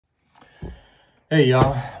Hey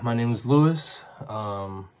y'all, my name is Lewis.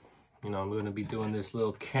 I'm going to be doing this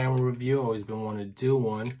little camera review. Always been wanting to do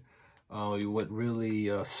one. What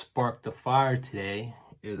really sparked the fire today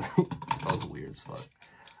is that was weird as fuck.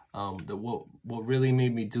 What really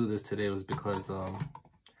made me do this today was because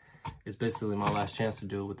it's basically my last chance to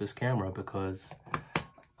do it with this camera because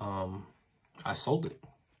I sold it.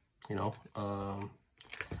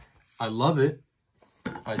 I love it.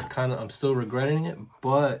 I'm still regretting it,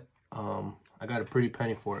 but I got a pretty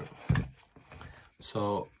penny for it.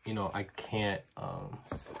 So, I can't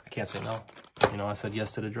say no. I said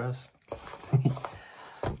yes to the dress.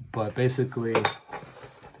 But basically, the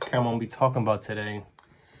camera I'm gonna be talking about today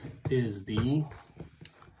is the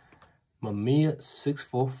MAMIYA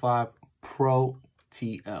 645 Pro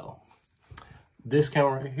TL. This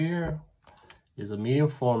camera right here is a medium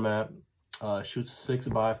format, shoots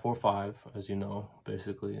 6x4.5, as you know,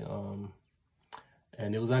 basically.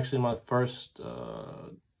 And it was actually my first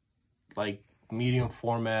medium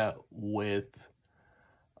format with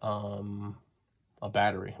a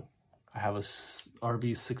battery. I have a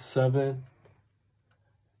RB67,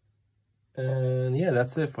 and yeah,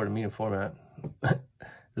 that's it for the medium format.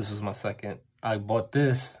 This was my second. I bought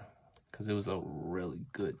this because it was a really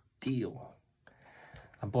good deal.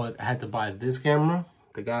 I had to buy this camera.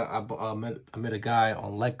 The guy I met a guy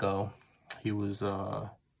on Let Go. He was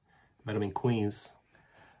met him in Queens.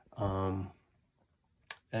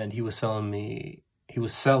 And he was selling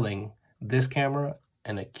this camera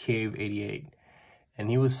and a Cave 88, and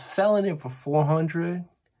he was selling it for $400,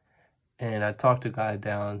 and I talked the guy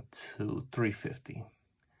down to $350,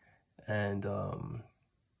 and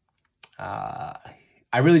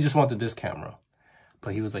I really just wanted this camera,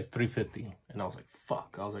 but he was like $350, and I was like,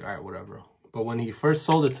 fuck. I was like, all right, whatever. But when he first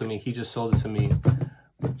sold it to me, he just sold it to me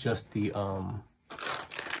with just the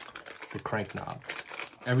crank knob.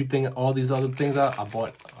 Everything, all these other things I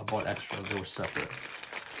bought extra. They were separate.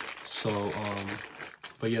 So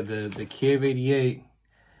but yeah, the Cave 88,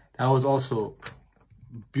 that was also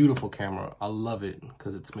beautiful camera. I love it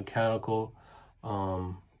because it's mechanical,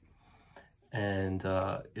 and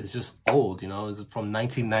it's just old. It's from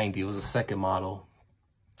 1990. It was a second model.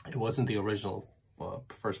 It wasn't the original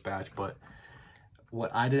first batch. But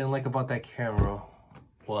what I didn't like about that camera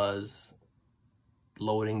was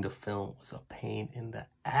loading the film was a pain in the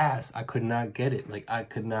ass. I could not get it. I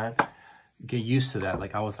could not get used to that.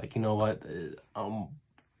 I was like, you know what? I'm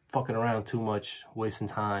fucking around too much, wasting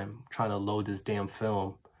time trying to load this damn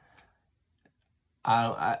film.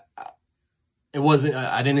 I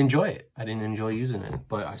didn't enjoy it. I didn't enjoy using it.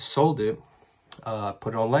 But I sold it,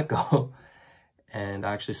 put it on Let Go, and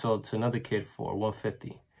I actually sold it to another kid for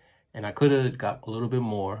 $150. And I could have got a little bit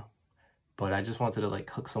more, but I just wanted to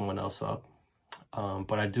hook someone else up.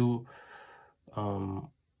 But I do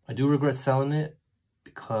regret selling it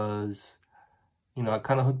because, I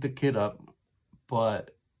kind of hooked the kid up,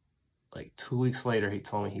 but 2 weeks later, he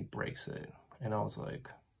told me he breaks it. And I was like,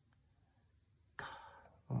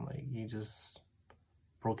 you just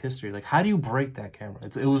broke history. How do you break that camera?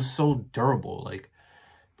 It was so durable.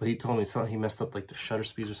 But he told me he messed up the shutter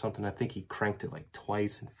speeds or something. I think he cranked it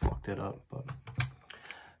twice and fucked it up. But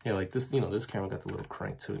yeah, this, this camera got the little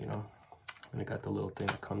crank too, and it got the little thing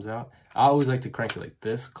that comes out. I always like to crank it like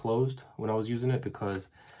this, closed, when I was using it, because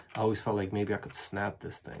I always felt like maybe I could snap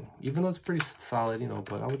this thing. Even though it's pretty solid,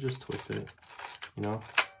 but I would just twist it,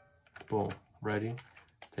 Boom, ready.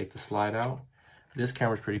 Take the slide out. This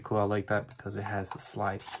camera's pretty cool. I like that because it has the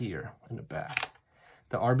slide here in the back.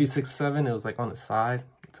 The RB67, it was on the side.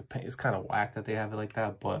 It's kind of whack that they have it like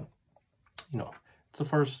that, but, it's the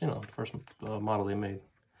first, first model they made.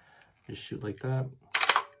 Just shoot like that.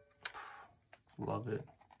 Love it.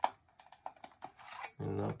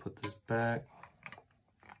 And I'll put this back.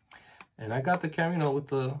 And I got the camera, with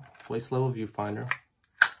the waist level viewfinder.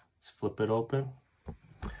 Just flip it open.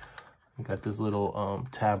 I got this little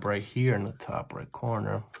tab right here in the top right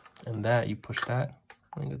corner. And that, you push that,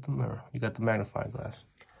 and you got the mirror. You got the magnifying glass.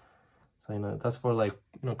 So, that's for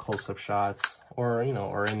close-up shots, or,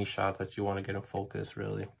 or any shot that you want to get in focus,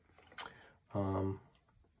 really.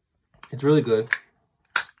 It's really good.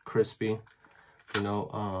 Crispy.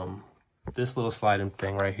 This little sliding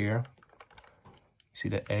thing right here, you see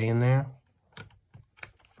the A in there,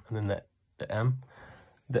 and then the M.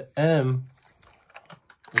 The M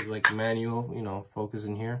is manual, focus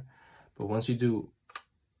in here, but once you do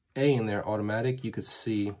A in there, automatic, you could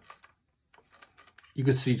see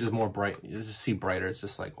just more bright. You just see brighter. It's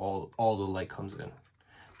just all the light comes in.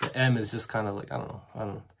 The M is just kind of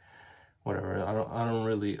whatever. I don't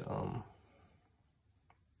really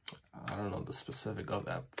I don't know the specific of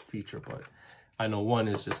that feature, but I know one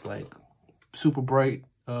is just super bright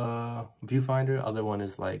viewfinder. Other one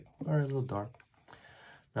is like, all right, a little dark.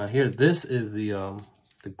 Now here, this is the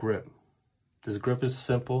grip. This grip is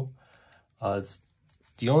simple. It's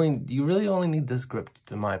you really only need this grip,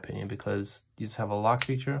 in my opinion, because you just have a lock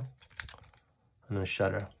feature and a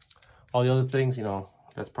shutter. All the other things, you know,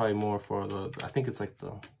 that's probably more for the, I think it's like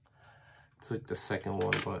the second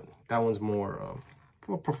one, but that one's more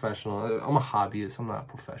professional. I'm a hobbyist, I'm not a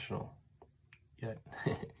professional yet.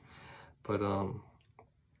 But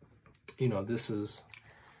you know,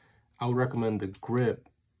 I would recommend the grip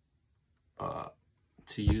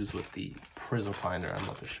to use with the prism finder I'm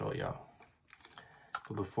about to show y'all.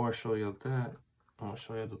 But before I show you that, I'm gonna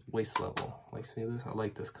show you the waist level. Like, see this? I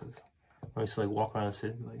like this because I used to like walk around the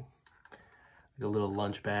city like a little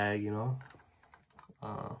lunch bag, you know.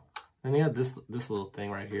 And they have this little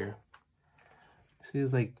thing right here. See,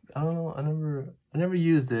 it's like, I don't know, I never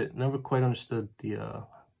used it, never quite understood the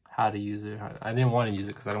how to use it. I didn't want to use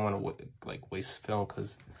it because I don't want to like waste film,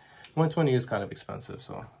 because 120 is kind of expensive.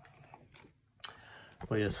 So,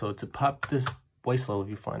 but yeah, so to pop this waist level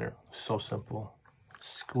viewfinder, so simple.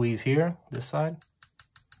 Squeeze here, this side.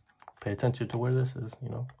 Pay attention to where this is, you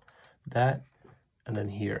know, that, and then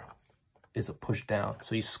here is a push down.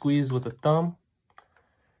 So you squeeze with the thumb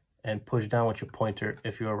and push down with your pointer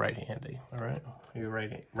if you're right-handy. All right, you're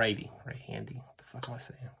right-handy. What the fuck am I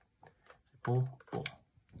saying? Boom, boom,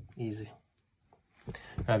 easy.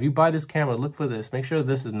 Now, if you buy this camera, look for this. Make sure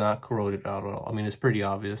this is not corroded out at all. I mean, it's pretty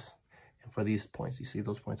obvious. And for these points, you see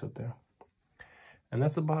those points up there, and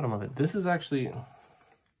that's the bottom of it. This is actually,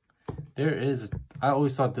 I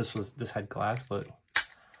always thought this had glass, but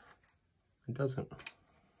it doesn't.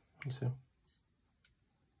 You see?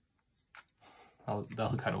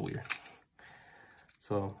 That looked kind of weird.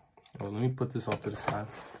 So, let me put this off to the side.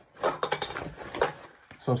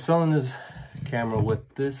 So I'm selling this camera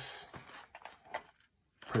with this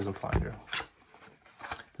prism finder.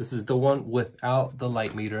 This is the one without the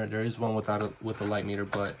light meter. There is one with a light meter,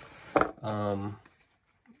 but and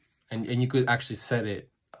you could actually set it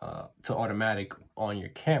to automatic on your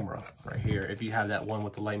camera right here if you have that one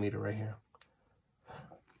with the light meter right here.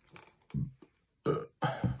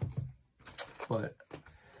 But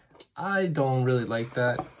I don't really like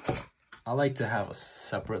that. I like to have a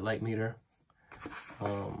separate light meter. I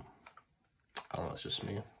don't know, it's just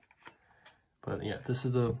me. But yeah, this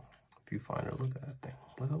is the viewfinder. Look at that thing.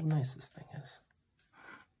 Look how nice this thing is.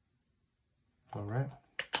 All right.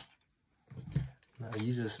 Now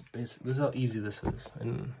you just basically, this is how easy this is.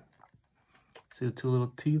 And see the two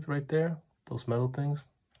little teeth right there? Those metal things?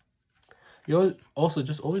 You also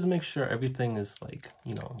just always make sure everything is like,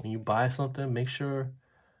 you know, when you buy something, make sure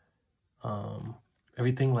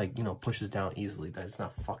everything, like, you know, pushes down easily, that it's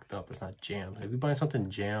not fucked up, it's not jammed. If you buy something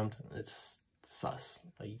jammed, it's sus.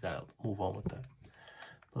 Like, you gotta move on with that.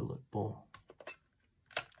 But look, boom.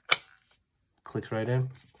 Clicks right in.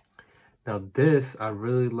 Now this, I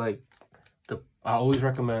really like. I always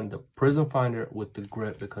recommend the prism finder with the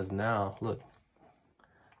grip, because now, look,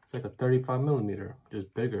 it's like a 35 millimeter,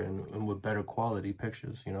 just bigger and with better quality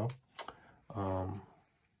pictures, you know.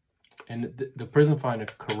 And the prism finder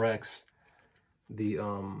corrects the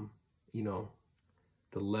you know,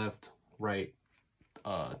 the left right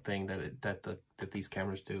thing that these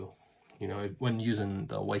cameras do, you know, when using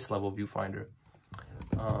the waist level viewfinder.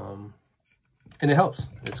 And it helps.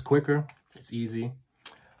 It's quicker, it's easy,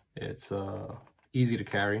 it's easy to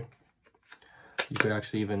carry. You could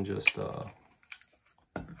actually even just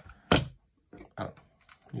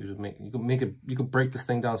you could break this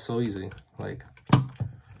thing down so easy. Like,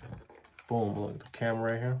 boom, look, the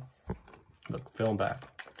camera right here. Look, film back.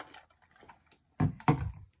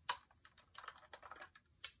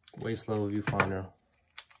 Waist level viewfinder.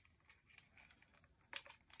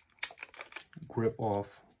 Grip off.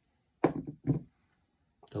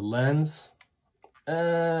 The lens,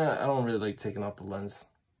 I don't really like taking off the lens,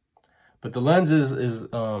 but the lens is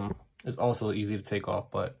also easy to take off.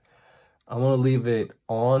 But I want to leave it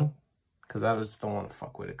on because I just don't want to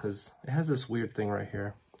fuck with it, because it has this weird thing right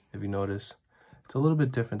here. If you notice, it's a little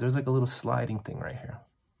bit different. There's like a little sliding thing right here,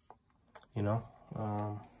 you know.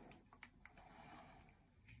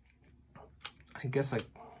 I guess I'd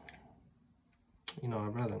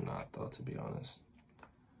rather not, though, to be honest.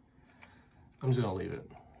 I'm just gonna leave it.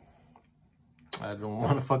 I don't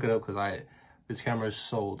want to fuck it up because this camera is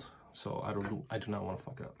sold, so I do not want to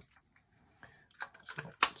fuck it up. So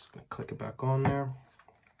I'm just gonna click it back on there.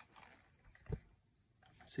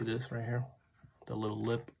 See this right here, the little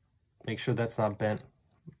lip. Make sure that's not bent.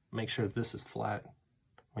 Make sure this is flat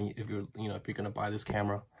if you're gonna buy this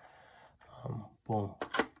camera. Boom.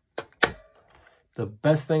 The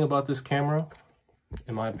best thing about this camera,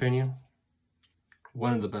 in my opinion,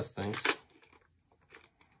 one of the best things,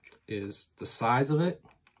 is the size of it,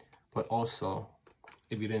 but also,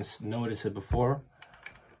 if you didn't notice it before,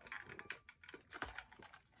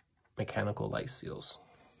 mechanical light seals.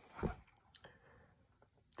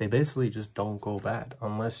 They basically just don't go bad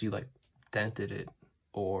unless you like dented it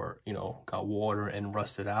or, you know, got water and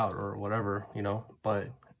rusted out or whatever, you know. But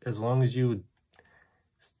as long as you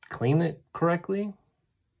clean it correctly,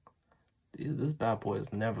 this bad boy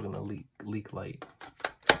is never gonna leak light.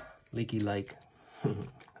 Leaky light.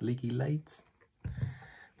 Leaky lights.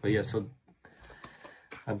 But yeah, so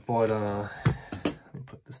I bought let me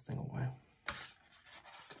put this thing away.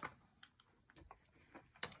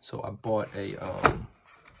 So I bought a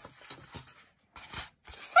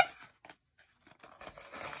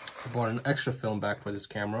an extra film back for this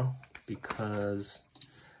camera because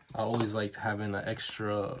I always liked having an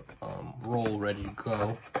extra roll ready to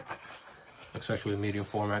go, especially with medium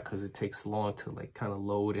format, because it takes long to like kind of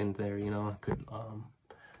load in there, you know.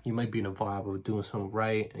 You might be in a vibe of doing something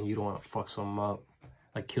right and you don't want to fuck something up,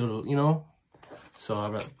 like kill, you know. So I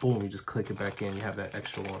got, boom, you just click it back in, you have that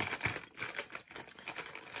extra one.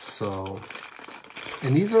 So,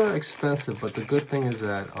 and these are expensive, but the good thing is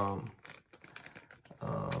that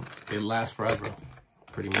they last forever,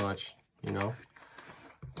 pretty much, you know.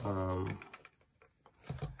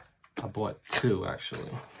 I bought two actually,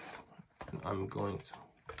 and I'm going to.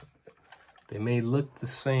 They may look the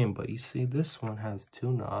same, but you see this one has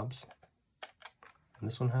two knobs, and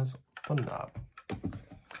this one has one knob.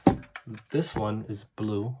 This one is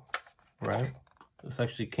blue, right? This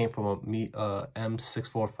actually came from a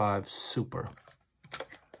M645 Super,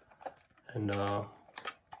 and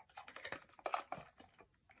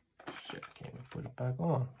shit, I can't even put it back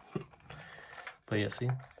on. But yeah, see,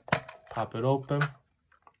 pop it open,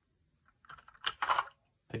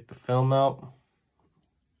 take the film out,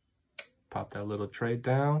 pop that little tray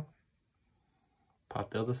down,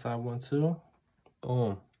 pop the other side one too,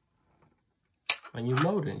 boom, and you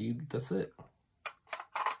load it. That's it.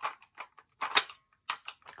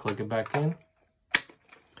 Click it back in.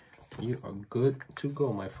 You are good to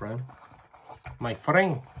go, my friend. My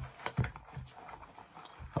friend.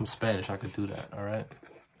 I'm Spanish. I could do that. All right.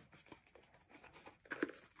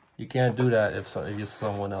 You can't do that if you're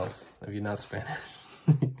someone else. If you're not Spanish.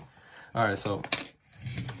 All right. So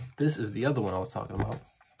this is the other one I was talking about.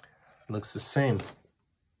 It looks the same.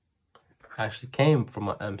 Actually came from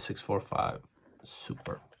an M645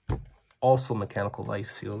 Super. Also mechanical light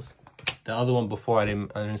seals. The other one before I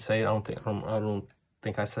didn't say it. I don't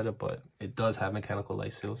think I said it, but it does have mechanical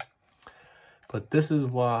light seals. But this is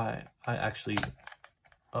why I actually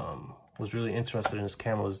was really interested in this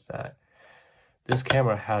camera, was that this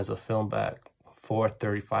camera has a film back for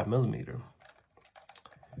 35mm,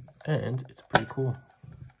 and it's pretty cool.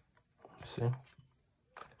 See,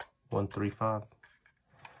 135.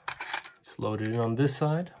 Just load it in on this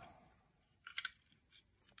side.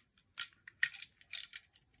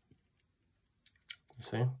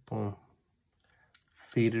 See, boom.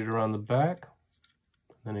 Feed it around the back,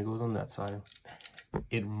 then it goes on that side.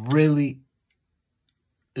 It really,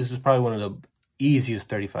 this is probably one of the easiest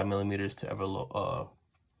 35mm to ever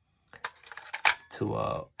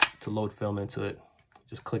to load film into it.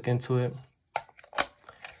 Just click into it,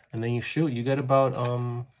 and then you shoot. You get about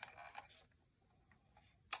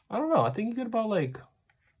I don't know. I think you get about like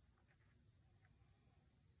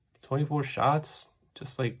 24 shots.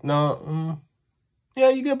 Just like yeah,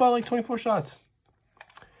 you get about like 24 shots.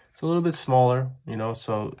 It's a little bit smaller, you know,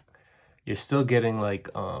 so you're still getting like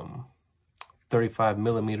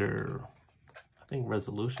 35mm, I think,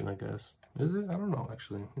 resolution, I guess. Is it? I don't know,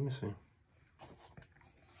 actually. Let me see.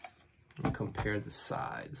 Let me compare the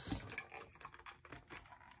size.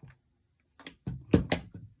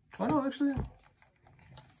 Oh no, actually,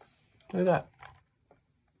 look at that.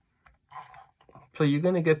 So you're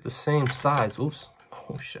gonna get the same size. Oops.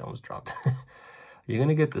 Oh shit, I almost dropped. You're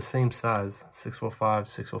gonna get the same size, 645,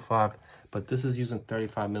 605, but this is using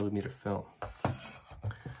 35mm film.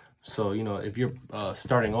 So, you know, if you're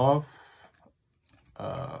starting off,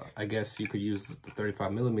 I guess you could use the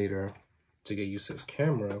 35mm to get used to this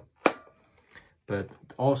camera. But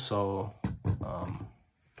also,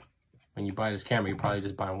 when you buy this camera, you're probably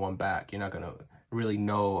just buying one back. You're not gonna really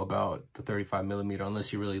know about the 35mm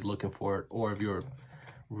unless you're really looking for it, or if you're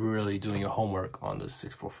really doing your homework on the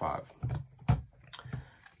 645.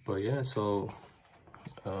 But yeah, so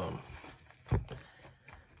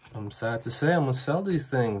I'm sad to say I'm gonna sell these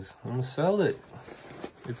things. I'm gonna sell it.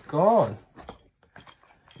 It's gone.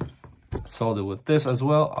 Sold it with this as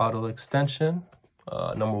well, auto extension,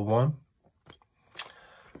 #1.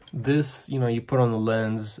 This, you know, you put on the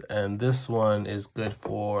lens, and this one is good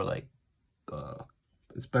for like,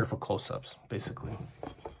 it's better for close-ups, basically.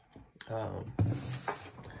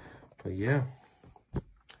 But yeah,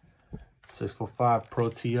 645 Pro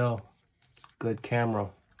TL, good camera.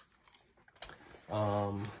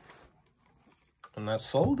 And I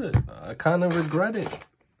sold it. I kind of regret it,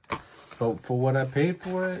 but for what I paid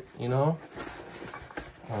for it, you know,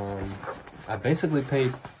 I basically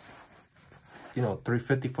paid, you know,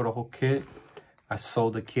 $350 for the whole kit. I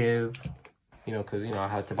sold the Kiev, you know, because, you know, I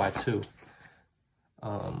had to buy two.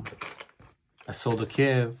 I sold the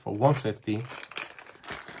Kiev for $150.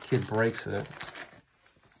 Kid breaks it.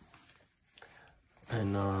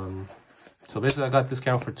 And so basically I got this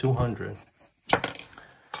camera for $200.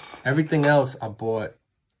 Everything else I bought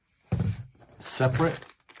separate,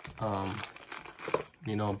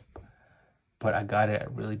 you know, but I got it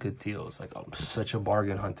at really good deals. Like, I'm such a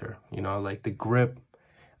bargain hunter, you know. Like the grip,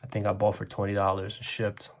 I think I bought for $20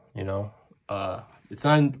 shipped, you know. It's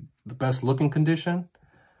not in the best looking condition,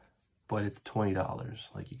 but it's $20.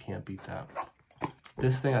 Like, you can't beat that.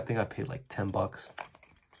 This thing, I think I paid like 10 bucks.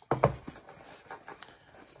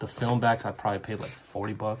 The film backs, I probably paid like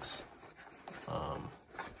 40 bucks.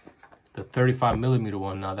 The 35mm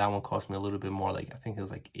one, now that one cost me a little bit more. Like, I think it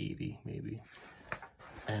was like 80 maybe.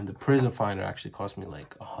 And the Prism Finder actually cost me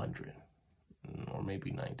like 100 or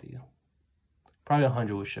maybe 90. Probably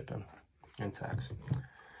 100 with shipping and tax.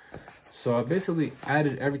 So I basically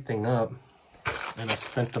added everything up, and I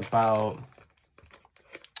spent about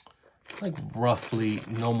like roughly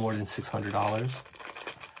no more than $600.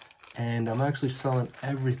 And I'm actually selling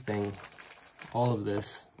everything, all of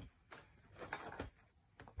this,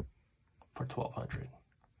 for $1,200.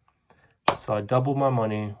 So I doubled my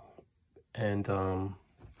money, and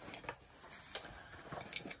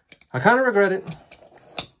I kind of regret it,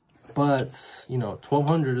 but you know,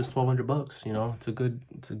 $1,200 is $1,200. You know, it's a good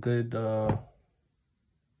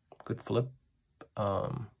good flip. I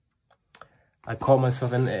called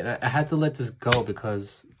myself, and I had to let this go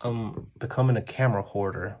because I'm becoming a camera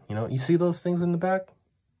hoarder. You know, you see those things in the back?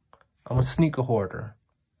 I'm a sneaker hoarder.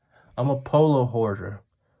 I'm a polo hoarder.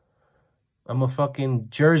 I'm a fucking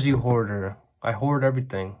jersey hoarder. I hoard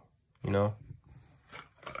everything, you know.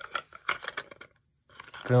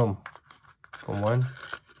 Film one.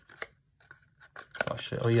 Oh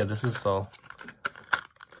shit. Oh yeah, this is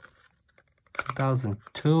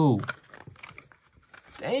 2002.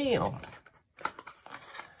 Damn.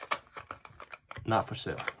 Not for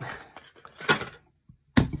sale.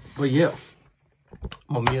 But yeah,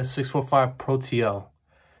 MAMIYA 645 Pro TL.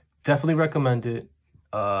 Definitely recommend it.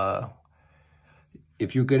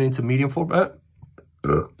 If you're getting into medium format,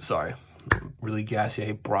 sorry, really gassy. I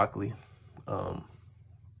hate broccoli. But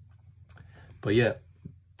yeah,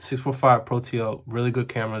 645 Pro TL, really good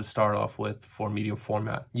camera to start off with for medium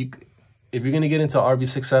format. If you're gonna get into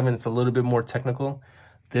RB67, it's a little bit more technical.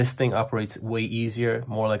 This thing operates way easier,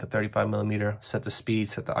 more like a 35mm. Set the speed,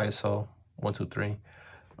 set the ISO, 1, 2, 3.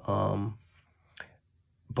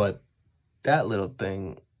 But that little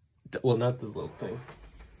thing, well, not this little thing.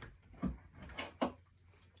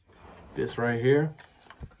 This right here,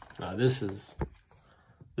 now this is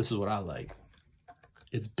what I like.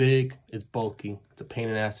 It's big, it's bulky, it's a pain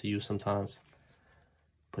in the ass to use sometimes.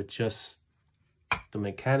 But just the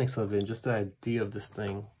mechanics of it, just the idea of this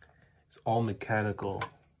thing, it's all mechanical,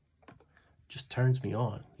 just turns me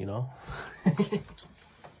on, you know?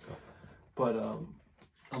 But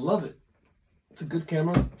I love it. It's a good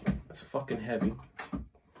camera. It's fucking heavy.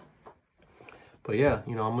 But yeah,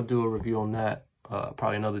 you know, I'm gonna do a review on that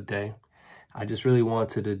probably another day. I just really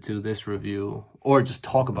wanted to do this review, or just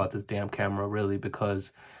talk about this damn camera, really,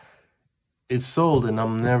 because it's sold and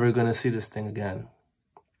I'm never gonna see this thing again.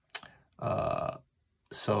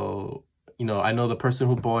 So, you know, I know the person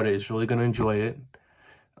who bought it is really gonna enjoy it.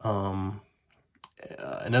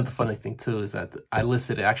 Another funny thing too is that I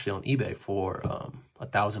listed it actually on eBay for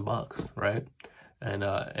 $1,000, right? And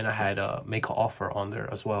I had make an offer on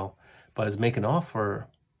there as well. But as make an offer,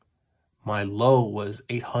 my low was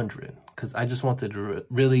 $800, because I just wanted to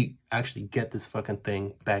really actually get this fucking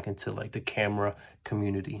thing back into like the camera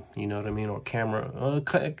community, you know what I mean? Or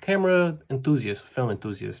camera enthusiast, film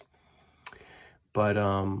enthusiast. But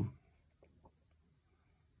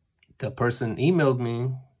the person emailed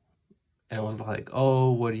me and was like,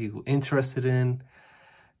 oh, what are you interested in?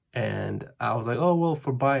 And I was like, oh, well,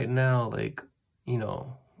 for buy it now, like, you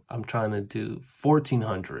know, I'm trying to do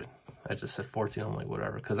 1,400. I just said 14. I'm like,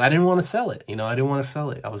 whatever, because I didn't want to sell it. You know, I didn't want to sell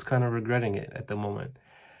it. I was kind of regretting it at the moment.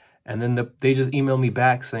 And then they just emailed me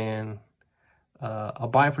back saying, I'll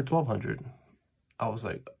buy it for 1,200. I was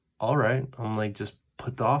like, all right. I'm like, just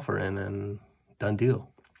put the offer in, and done deal.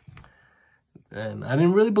 And I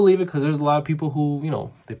didn't really believe it because there's a lot of people who, you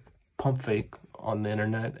know, they pump fake on the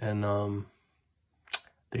internet, and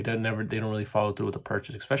they don't really follow through with the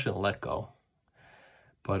purchase, especially on Let Go.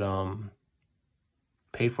 But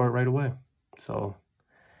paid for it right away. So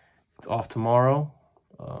it's off tomorrow.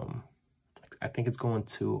 I think it's going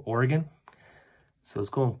to Oregon. So it's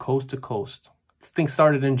going coast to coast. This thing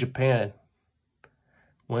started in Japan,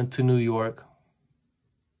 went to New York,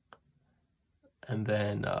 and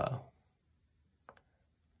then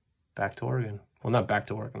back to Oregon. Well, not back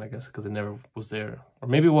to Oregon, I guess, because it never was there. Or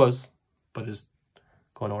maybe it was, but it's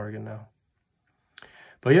going to Oregon now.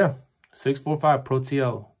 But yeah, 645 Pro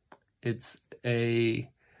TL. It's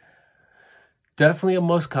definitely a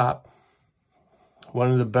must cop. One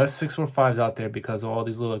of the best 645s out there because of all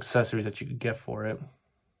these little accessories that you could get for it.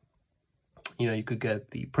 You know, you could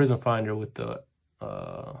get the prism finder with the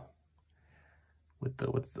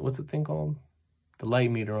what's the thing called? The light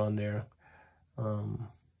meter on there.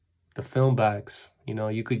 The film backs, you know,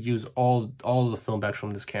 you could use all of the film backs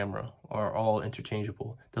from this camera are all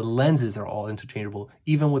interchangeable. The lenses are all interchangeable.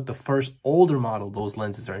 Even with the first older model, those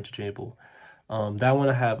lenses are interchangeable. That one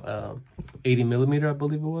I have 80 millimeter, I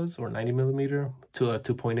believe it was, or 90 millimeter to a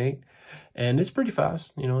 2.8, and it's pretty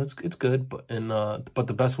fast. You know, it's good, but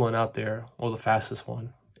the best one out there, or the fastest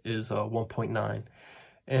one, is 1.9,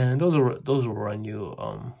 and those will run you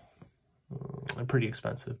pretty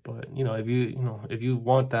expensive. But you know, if you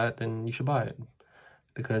want that, then you should buy it,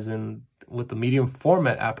 because with the medium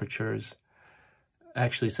format apertures,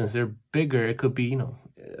 actually, since they're bigger, it could be, you know,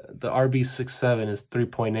 the RB67 is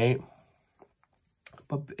 3.8.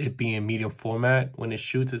 But it being medium format, when it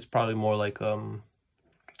shoots, it's probably more like 2.9,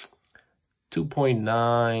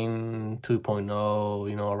 2.0,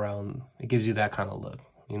 you know, around. It gives you that kind of look,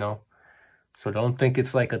 you know. So don't think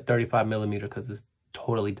it's like a 35 millimeter, because it's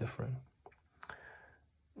totally different.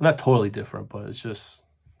 Not totally different, but it's just,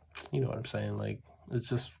 you know what I'm saying? Like, it's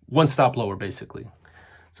just one stop lower, basically.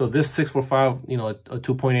 So this 645, you know, a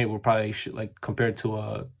 2.8 will probably shoot, like, compared to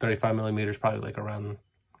a 35 millimeters, probably like around,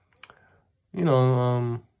 you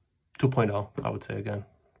know, 2.0, I would say again.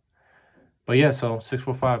 But yeah, so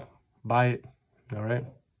 645, buy it, all right?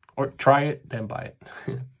 Or try it, then buy it.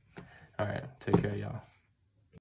 All right, take care, y'all.